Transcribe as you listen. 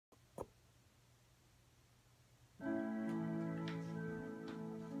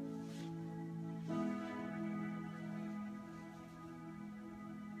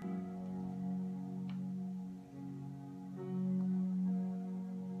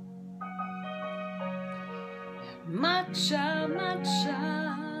My child,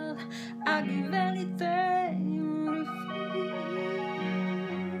 I'd give anything to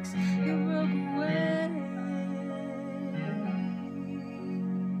fix your broken ways.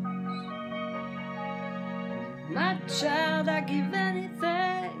 My child, I'd give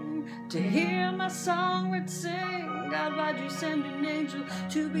anything to hear my song sing. God, why'd you send an angel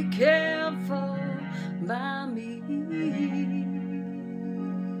to be careful by me?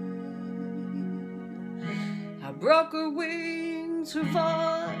 I broke her wings, her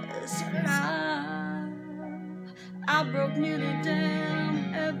voice, her life. I broke nearly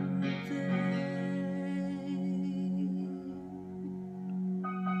down everything.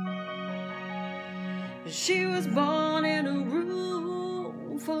 She was born in a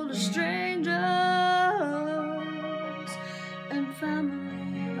room full of strangers and family.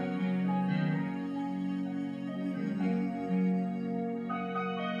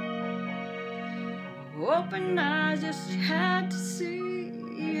 Open eyes, just had to see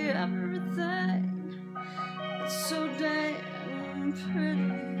everything. It's so damn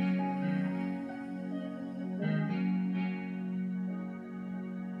pretty.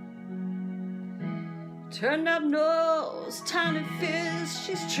 Turned up nose, tiny fist,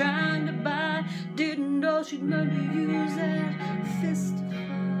 she's trying to buy. Didn't know she'd learn to use that fist to fight.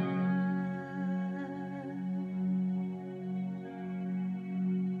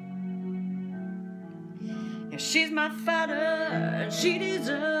 Yeah, she's my fighter, and she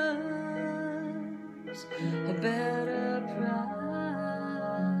deserves a better prize.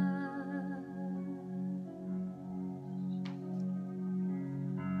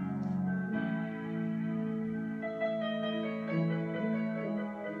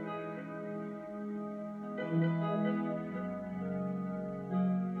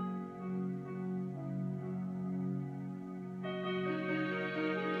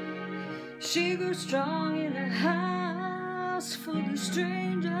 She grew strong in a house full of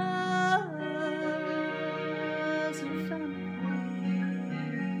strangers and family.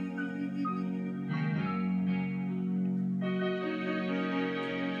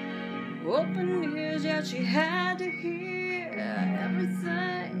 Open ears, yeah, she had to hear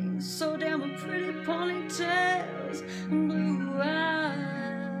everything. So damn pretty ponytails and blue eyes.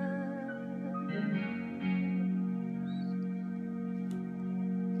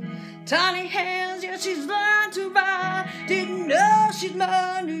 Tiny hands, yeah, she's learned to ride. Didn't know she'd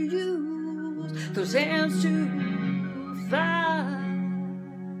learn to use those hands to fly.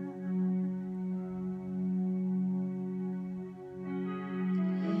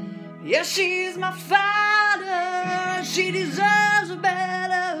 Yeah, she's my fighter. She deserves a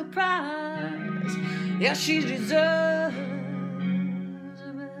better prize. Yeah, she deserves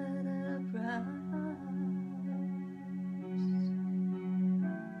a better prize.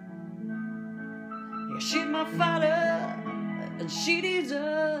 Yeah, she's my fighter, and she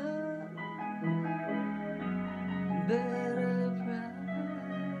deserves a better prize.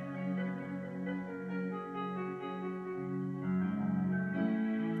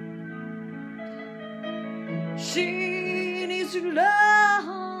 She needs to learn